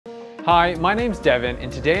Hi, my name's Devin,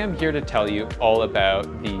 and today I'm here to tell you all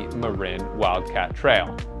about the Marin Wildcat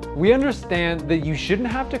Trail. We understand that you shouldn't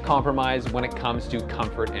have to compromise when it comes to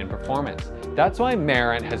comfort and performance. That's why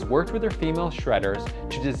Marin has worked with their female shredders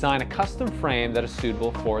to design a custom frame that is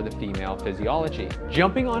suitable for the female physiology.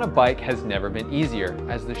 Jumping on a bike has never been easier,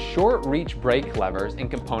 as the short reach brake levers and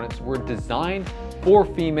components were designed for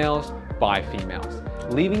females by females,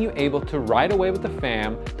 leaving you able to ride away with the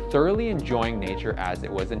fam, thoroughly enjoying nature as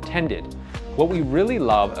it was intended. What we really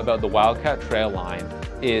love about the Wildcat Trail line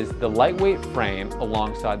is the lightweight frame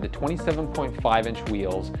alongside the 27.5-inch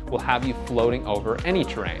wheels will have you floating over any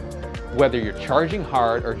terrain, whether you're charging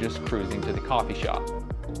hard or just cruising to the coffee shop.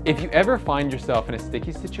 If you ever find yourself in a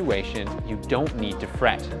sticky situation, you don't need to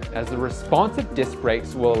fret, as the responsive disc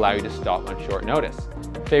brakes will allow you to stop on short notice.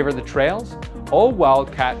 Favor the trails? All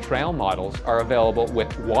Wildcat Trail models are available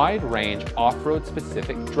with wide-range off-road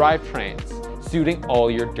specific drivetrains, suiting all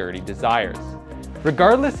your dirty desires.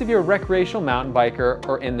 Regardless if you're a recreational mountain biker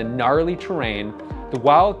or in the gnarly terrain, the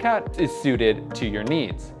Wildcat is suited to your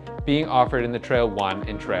needs, being offered in the Trail 1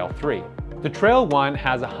 and Trail 3. The Trail 1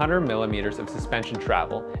 has 100 millimeters of suspension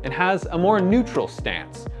travel and has a more neutral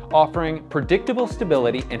stance, offering predictable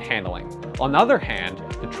stability and handling. On the other hand,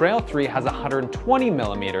 the Trail 3 has 120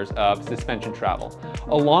 millimeters of suspension travel,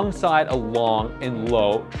 alongside a long and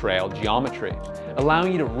low trail geometry,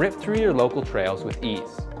 allowing you to rip through your local trails with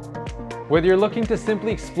ease. Whether you're looking to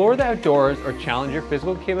simply explore the outdoors or challenge your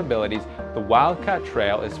physical capabilities, the Wildcat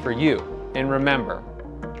Trail is for you. And remember,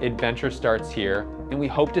 adventure starts here, and we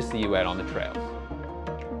hope to see you out on the trails.